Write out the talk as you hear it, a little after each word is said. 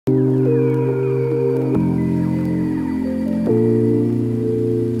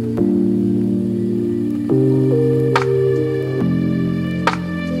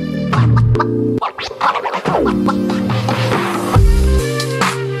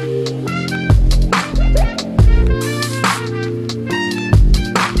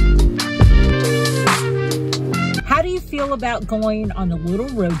about going on a little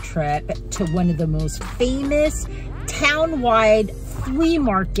road trip to one of the most famous town-wide flea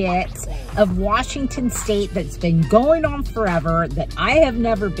markets of Washington State that's been going on forever, that I have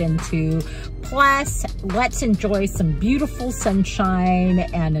never been to. Plus, let's enjoy some beautiful sunshine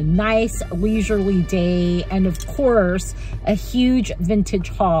and a nice leisurely day, and of course, a huge vintage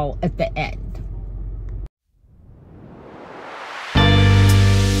haul at the end.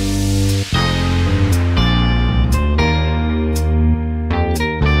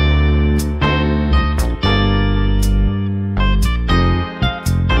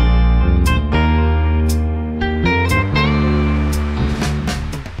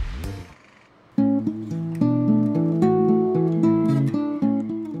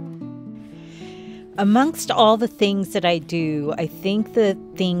 Amongst all the things that I do, I think the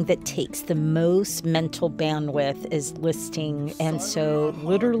thing that takes the most mental bandwidth is listing. And so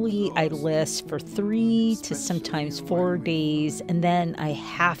literally I list for 3 to sometimes 4 days, and then I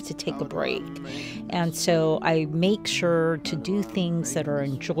have to take a break. And so I make sure to do things that are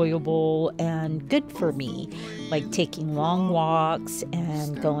enjoyable and good for me, like taking long walks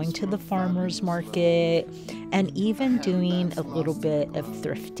and going to the farmer's market, and even doing a little bit of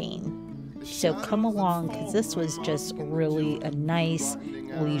thrifting. So come along, because this was just really a nice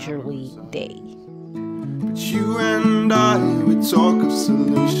leisurely day. But you and I, we talk of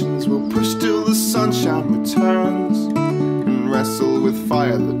solutions. We'll push till the sunshine returns and wrestle with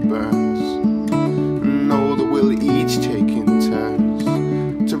fire that burns, and know that we'll each take in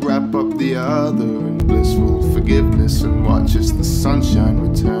turns to wrap up the other in blissful forgiveness and watch as the sunshine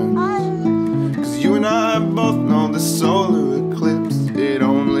returns. Cause you and I both know the solar eclipse, it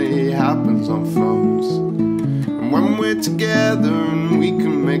only happens on phones. And when we're together and we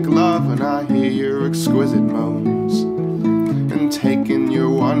can make love, and I hear your exquisite moans and take in your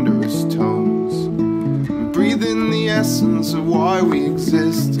wondrous tones, and breathe in the essence of why we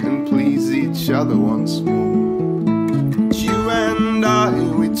exist and please each other once more. But you and I,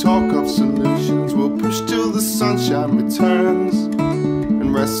 we talk of solutions. We'll push till the sunshine returns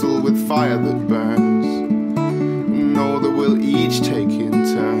and wrestle with fire that burns, and know that we'll each take in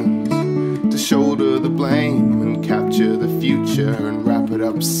turns to shoulder the blame and capture the future and wrap it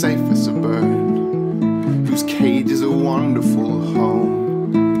up safe as a bird whose cage is a wonderful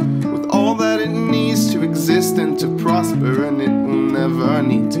home, with all that it needs to exist and to prosper, and it will never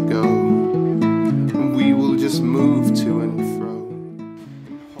need to go, and we will just move to and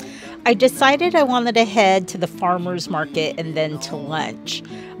fro. I decided I wanted to head to the farmer's market and then to lunch.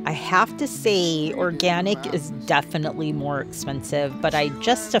 I have to say, organic is definitely more expensive, but I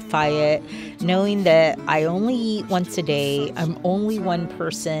justify it knowing that I only eat once a day, I'm only one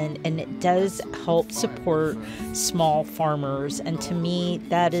person, and it does help support small farmers, and to me,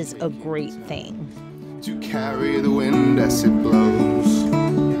 that is a great thing. To carry the wind as it blows,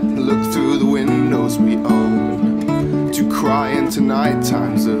 look through the windows we own, to cry into night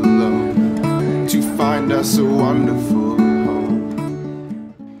times alone, to find us a wonderful.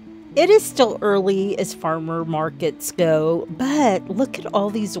 It is still early as farmer markets go, but look at all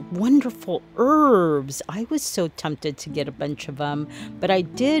these wonderful herbs. I was so tempted to get a bunch of them, but I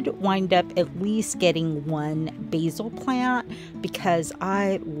did wind up at least getting one basil plant because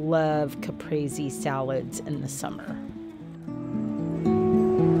I love caprese salads in the summer.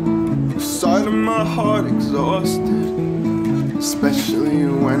 Side of my heart exhausted, especially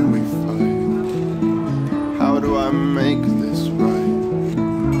when we fight. How do I make this right?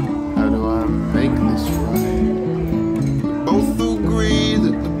 Make this right. We both agree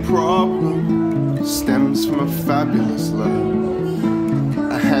that the problem stems from a fabulous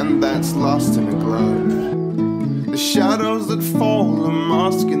love, a hand that's lost in a glove. The shadows that fall are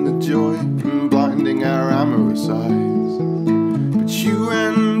masking the joy and blinding our amorous eyes. But you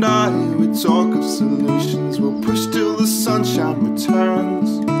and I, we talk of solutions. We'll push till the sunshine returns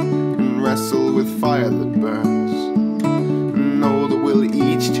and wrestle with fire that burns, and know that we'll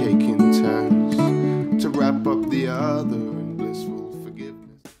each take in turns to wrap up the other in blissful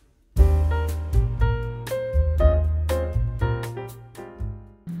forgiveness.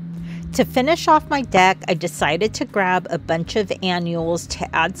 To finish off my deck, I decided to grab a bunch of annuals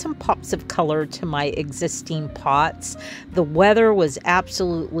to add some pops of color to my existing pots. The weather was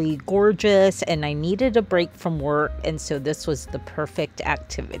absolutely gorgeous and I needed a break from work, and so this was the perfect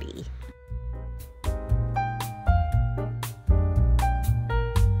activity.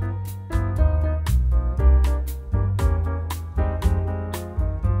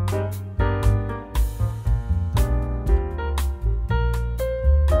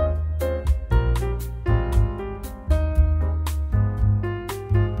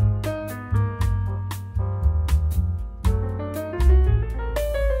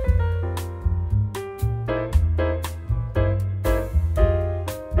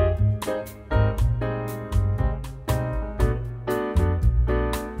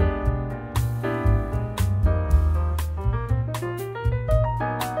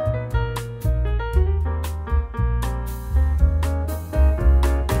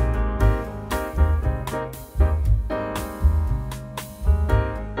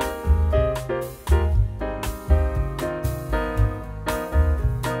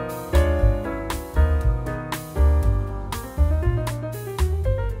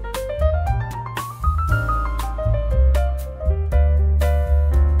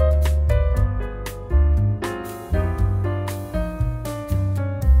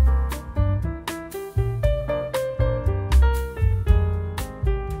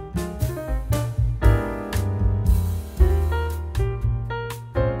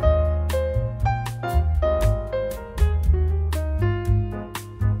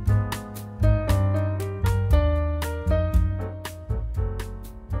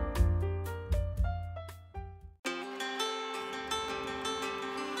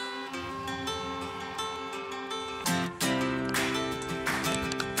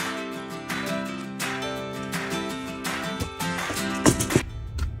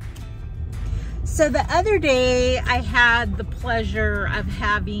 So the other day I had the pleasure of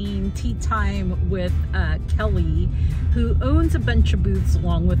having tea time with Kelly, who owns a bunch of booths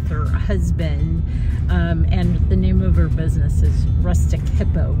along with her husband, and the name of her business is Rustic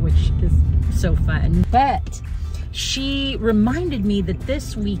Hippo, which is so fun. But she reminded me that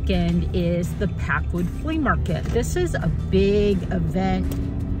this weekend is the Packwood Flea Market. This is a big event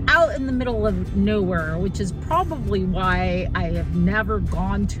out in the middle of nowhere, which is probably why I have never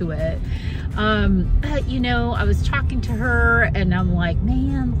gone to it. But you know, I was talking to her and I'm like,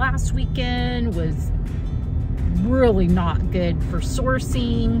 man, last weekend was really not good for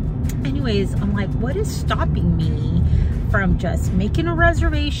sourcing. Anyways, I'm like, what is stopping me from just making a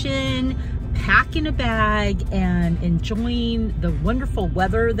reservation, packing a bag, and enjoying the wonderful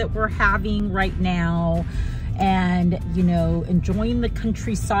weather that we're having right now, and you know, enjoying the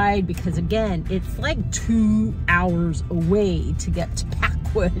countryside, because again, it's like 2 hours away to get to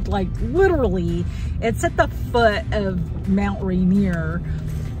Packwood. Like literally, it's at the foot of Mount Rainier.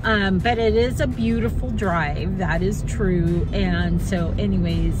 But it is a beautiful drive, that is true. And so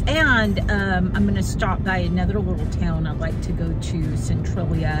anyways, and I'm gonna stop by another little town I like to go to,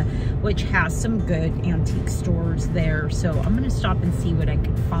 Centralia, which has some good antique stores there. So I'm gonna stop and see what I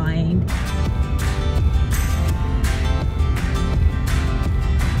could find.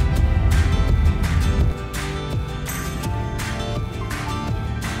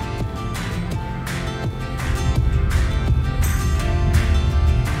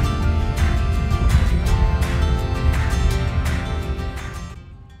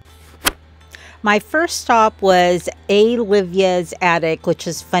 My first stop was Olivia's attic, which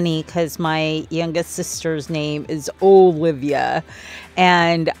is funny because my youngest sister's name is Olivia.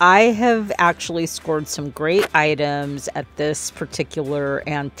 And I have actually scored some great items at this particular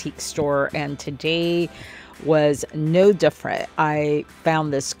antique store, and today was no different. I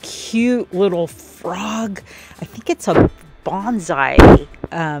found this cute little frog. I think it's a bonsai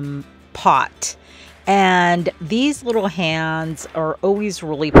pot. And these little hands are always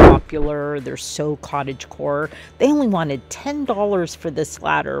really popular. They're so cottagecore. They only wanted $10 for this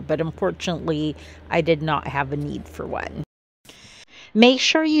ladder, but unfortunately, I did not have a need for one. Make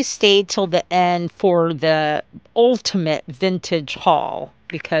sure you stay till the end for the ultimate vintage haul,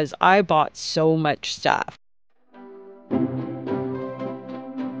 because I bought so much stuff.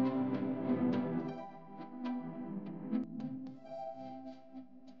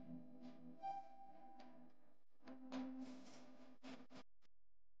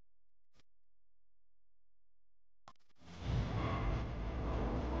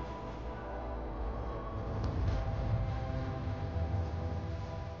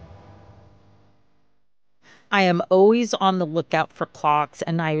 I am always on the lookout for clocks,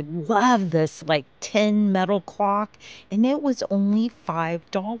 and I love this like tin metal clock, and it was only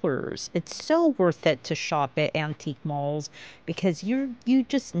 $5. It's so worth it to shop at antique malls, because you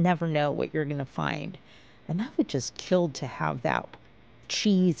just never know what you're gonna find. And I would just kill to have that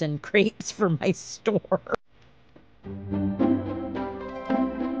cheese and crepes for my store.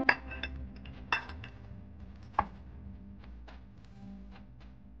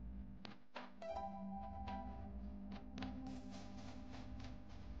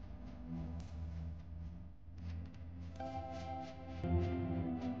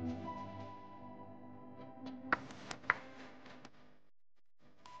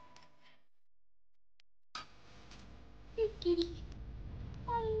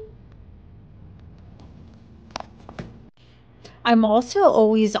 I'm also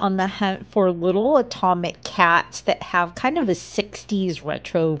always on the hunt for little atomic cats that have kind of a 60s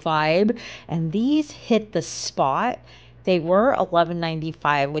retro vibe, and these hit the spot. They were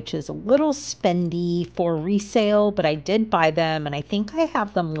 $11.95, which is a little spendy for resale, but I did buy them, and I think I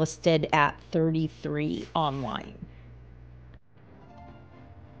have them listed at $33 online.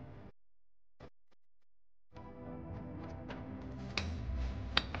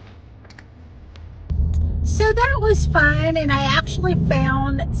 So that was fun, and I actually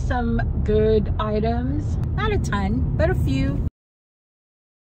found some good items. Not a ton, but a few.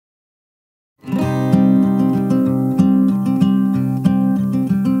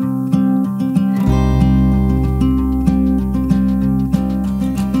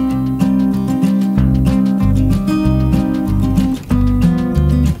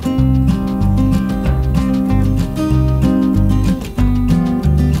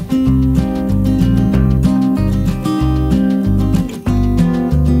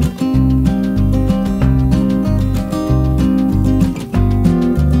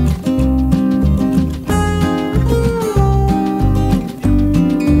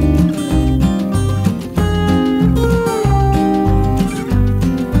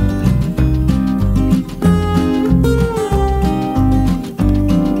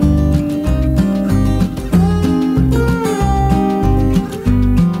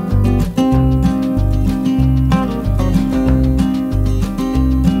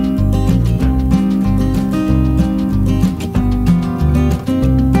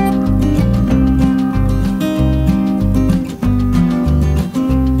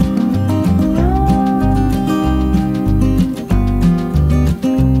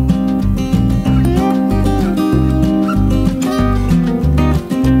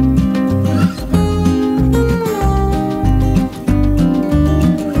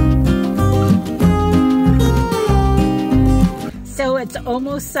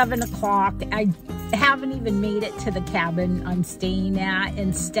 almost 7 o'clock. I haven't even made it to the cabin I'm staying at.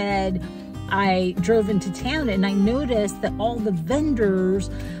 Instead, I drove into town and I noticed that all the vendors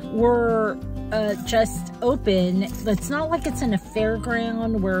were just open. It's not like it's in a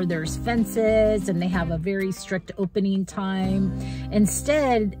fairground where there's fences and they have a very strict opening time.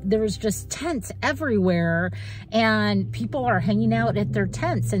 Instead, there's just tents everywhere and people are hanging out at their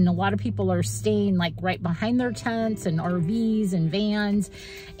tents, and a lot of people are staying like right behind their tents and RVs and vans.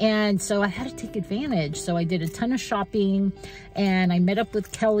 And so I had to take advantage. So I did a ton of shopping and I met up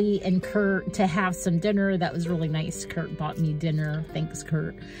with Kelly and Kurt to have some dinner. That was really nice. Kurt bought me dinner. Thanks,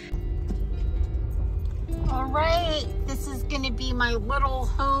 Kurt. All right, this is gonna be my little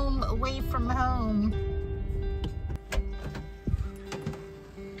home away from home.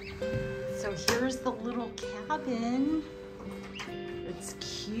 So here's the little cabin. It's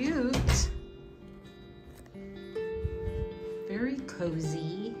cute. Very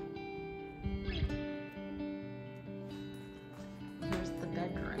cozy. Here's the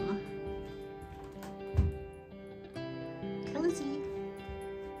bedroom. Cozy.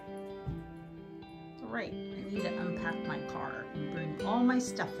 Right, I need to unpack my car and bring all my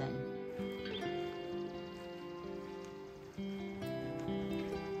stuff in.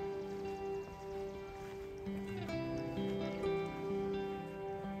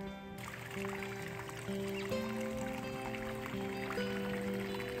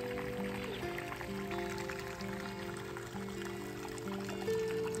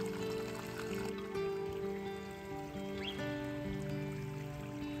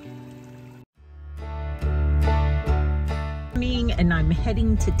 And I'm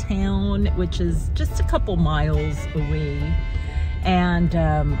heading to town, which is just a couple miles away. And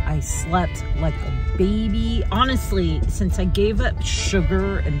I slept like a baby. Honestly, since I gave up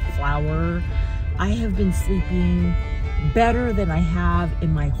sugar and flour, I have been sleeping better than I have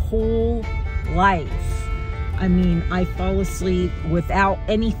in my whole life. I mean, I fall asleep without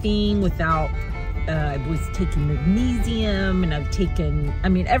anything, I was taking magnesium, and I've taken, I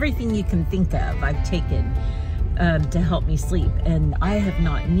mean, everything you can think of, I've taken to help me sleep, and I have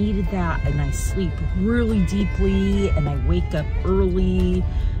not needed that, and I sleep really deeply and I wake up early.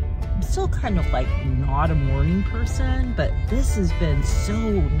 I'm still kind of like not a morning person, but this has been so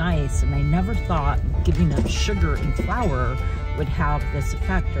nice, and I never thought giving up sugar and flour would have this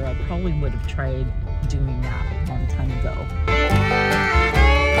effect, or I probably would have tried doing that a long time ago.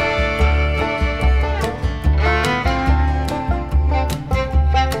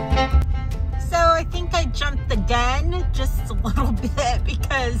 Jumped the gun just a little bit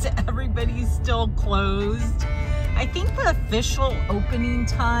because everybody's still closed. I think the official opening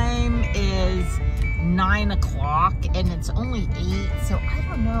time is 9 o'clock and it's only 8, so I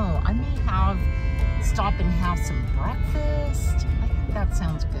don't know. I may stop and have some breakfast. I think that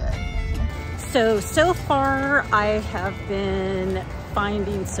sounds good. So far I have been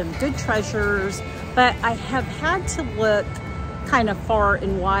finding some good treasures, but I have had to look kind of far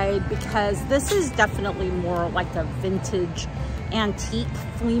and wide because this is definitely more like a vintage antique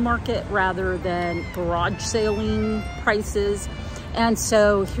flea market rather than garage saling prices. And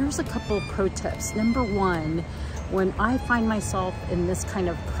so here's a couple of pro tips. Number one, when I find myself in this kind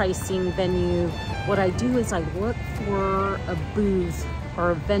of pricing venue, what I do is I look for a booth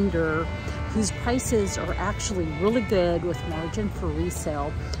or a vendor whose prices are actually really good with margin for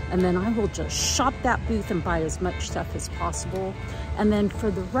resale. And then I will just shop that booth and buy as much stuff as possible. And then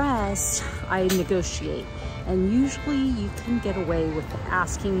for the rest, I negotiate. And usually you can get away with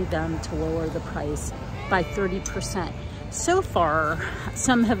asking them to lower the price by 30%. So far,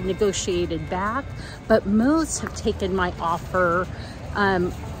 some have negotiated back, but most have taken my offer,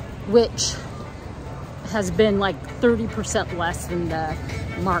 which has been like 30% less than the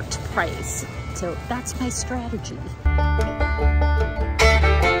marked price. So that's my strategy.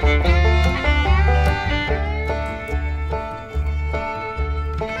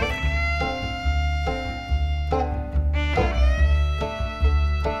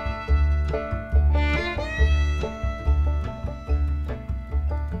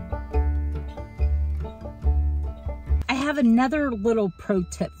 I have another little pro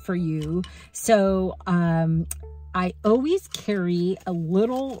tip for you. So I always carry a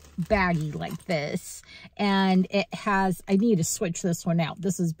little baggie like this, and it has, I need to switch this one out.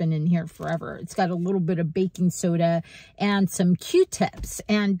 This has been in here forever. It's got a little bit of baking soda and some Q-tips,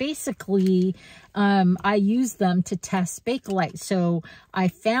 and basically I use them to test Bakelite. So I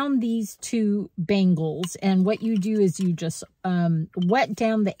found these 2 bangles, and what you do is you just wet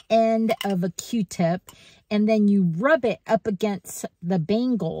down the end of a Q-tip, and then you rub it up against the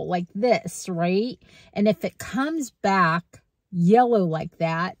bangle like this, right? And if it comes back yellow like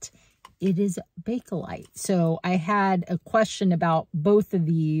that, it is Bakelite. So I had a question about both of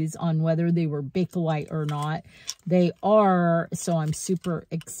these on whether they were Bakelite or not. They are, so I'm super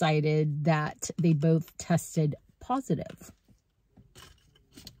excited that they both tested positive.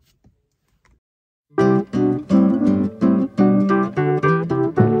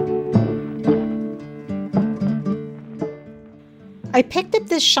 I picked up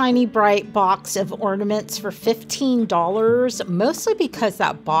this Shiny Bright box of ornaments for $15, mostly because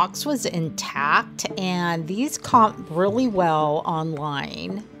that box was intact and these comp really well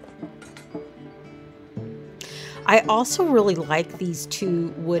online. I also really like these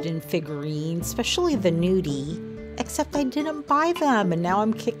two wooden figurines, especially the nudie, except I didn't buy them and now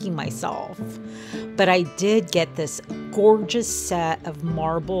I'm kicking myself. But I did get this gorgeous set of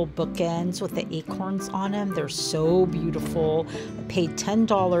marble bookends with the acorns on them. They're so beautiful. I paid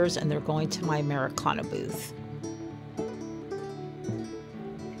 $10 and they're going to my Americana booth.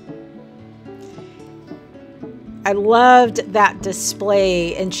 I loved that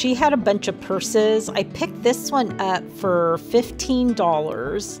display, and she had a bunch of purses. I picked this one up for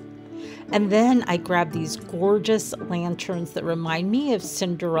 $15. And then I grabbed these gorgeous lanterns that remind me of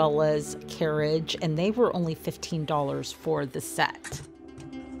Cinderella's carriage, and they were only $15 for the set.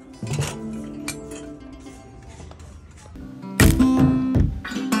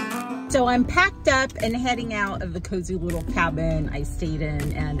 So I'm packed up and heading out of the cozy little cabin I stayed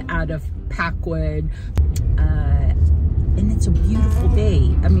in and out of Packwood. And it's a beautiful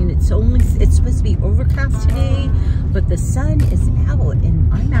day. I mean, it's supposed to be overcast today, but the sun is out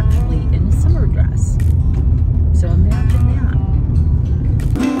and I'm actually in a summer dress. So imagine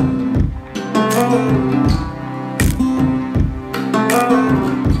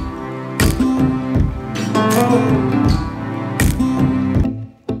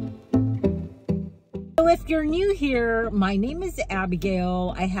if you're new here, my name is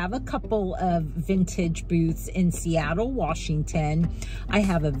Abigail. I have a couple of vintage booths in Seattle, Washington. I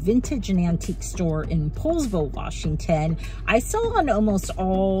have a vintage and antique store in Poulsbo, Washington. I sell on almost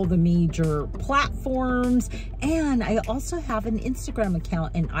all the major platforms, and I also have an Instagram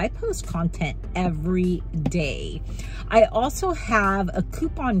account and I post content every day. I also have a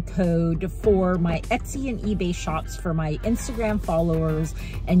coupon code for my Etsy and eBay shops for my Instagram followers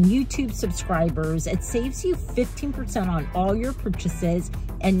and YouTube subscribers. It saves you 15% on all your purchases,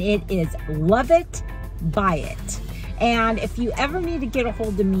 and it is LOVEITBUYIT. And if you ever need to get a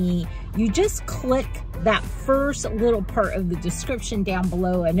hold of me, you just click that first little part of the description down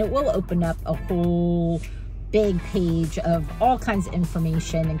below and it will open up a whole big page of all kinds of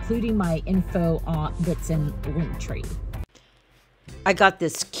information, including my info that's in Linktree. I got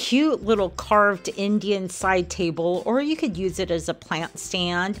this cute little carved Indian side table, or you could use it as a plant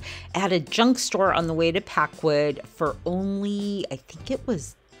stand, at a junk store on the way to Packwood for only, I think it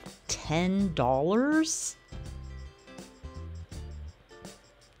was $10.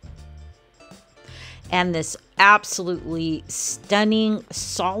 And this absolutely stunning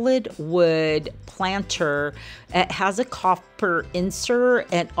solid wood planter. It has a copper insert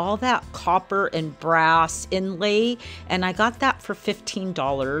and all that copper and brass inlay, and I got that for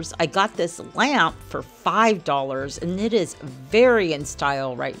 $15. I got this lamp for $5, and it is very in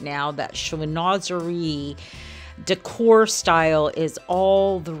style right now. That chinoiserie decor style is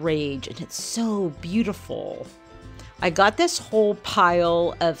all the rage, and it's so beautiful. I got this whole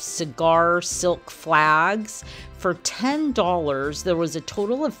pile of cigar silk flags for $10. There was a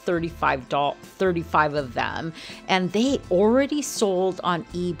total of 35 of them, and they already sold on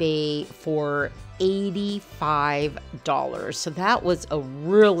eBay for $85. So that was a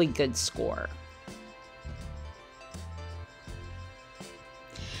really good score.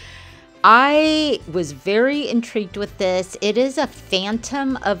 I was very intrigued with this. It is a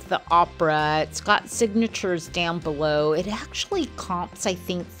Phantom of the Opera. It's got signatures down below. It actually comps, I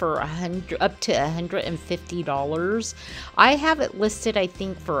think, for up to $150. I have it listed, I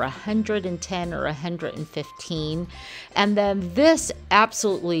think, for $110 or $115. And then this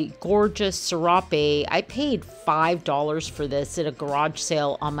absolutely gorgeous serape, I paid $5 for this at a garage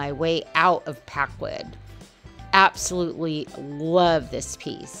sale on my way out of Packwood. Absolutely love this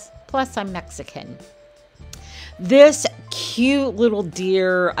piece. Plus, I'm Mexican. This cute little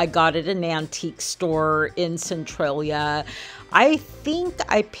deer, I got at an antique store in Centralia. I think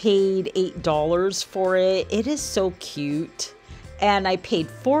I paid $8 for it. It is so cute. And I paid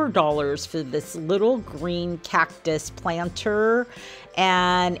 $4 for this little green cactus planter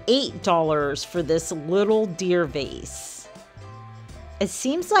and $8 for this little deer vase. It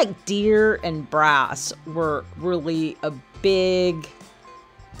seems like deer and brass were really a big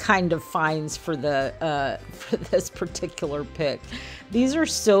kind of finds for the for this particular pick. These are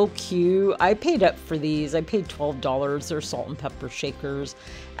so cute. I paid up for these. I paid $12. They're salt and pepper shakers.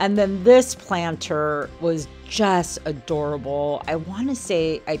 And then this planter was just adorable. I want to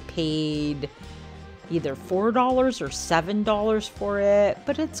say I paid either $4 or $7 for it,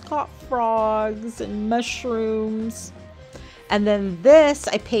 but it's got frogs and mushrooms. And then this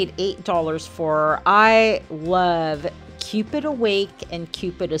I paid $8 for. I love Cupid Awake and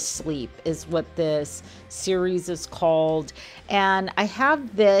Cupid Asleep is what this series is called. And I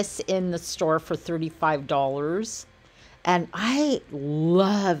have this in the store for $35. And I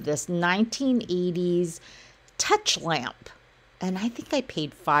love this 1980s touch lamp. And I think I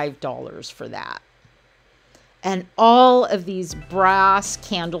paid $5 for that. And all of these brass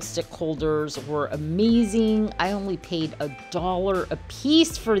candlestick holders were amazing. I only paid $1 a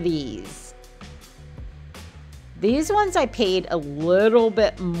piece for these. These ones I paid a little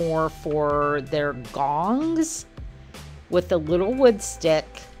bit more for. Their gongs with a little wood stick.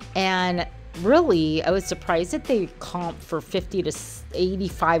 And really, I was surprised that they comp for $50 to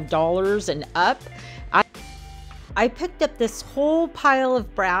 $85 and up. I picked up this whole pile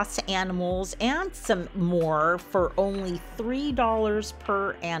of brass animals and some more for only $3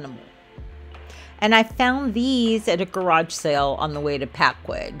 per animal. And I found these at a garage sale on the way to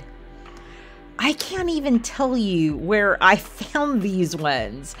Packwood. I can't even tell you where I found these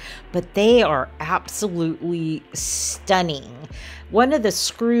ones, but they are absolutely stunning. One of the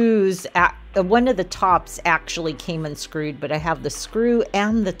screws, one of the tops actually came unscrewed, but I have the screw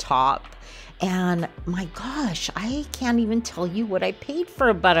and the top. And my gosh, I can't even tell you what I paid for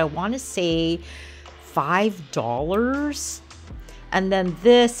it, but I want to say $5. And then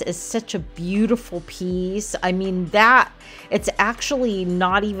this is such a beautiful piece. I mean, it's actually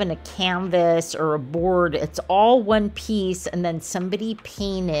not even a canvas or a board. It's all one piece. And then somebody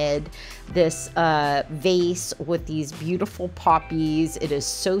painted this vase with these beautiful poppies. It is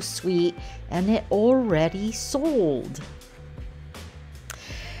so sweet, and it already sold.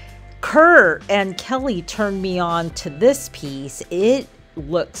 Kurt and Kelly turned me on to this piece. It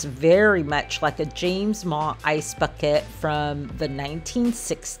looks very much like a James Mott ice bucket from the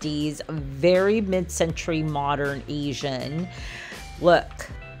 1960s, very mid-century modern Asian. Look,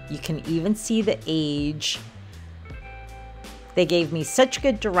 you can even see the age. They gave me such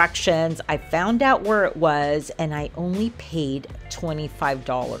good directions. I found out where it was, and I only paid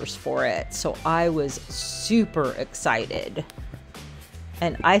 $25 for it. So I was super excited.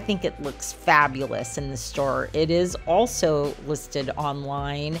 And I think it looks fabulous in the store. It is also listed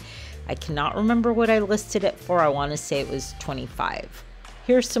online. I cannot remember what I listed it for. I want to say it was $25.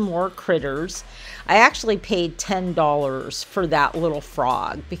 Here's some more critters. I actually paid $10 for that little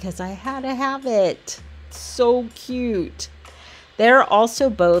frog because I had to have it. So cute. They're also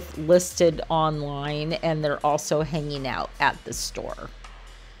both listed online, and they're also hanging out at the store.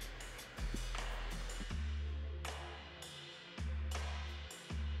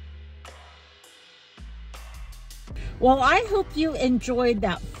 Well, I hope you enjoyed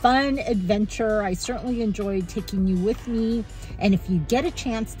that fun adventure. I certainly enjoyed taking you with me. And if you get a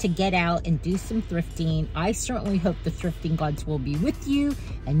chance to get out and do some thrifting, I certainly hope the thrifting gods will be with you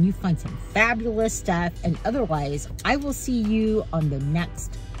and you find some fabulous stuff. And otherwise, I will see you on the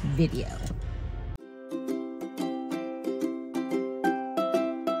next video.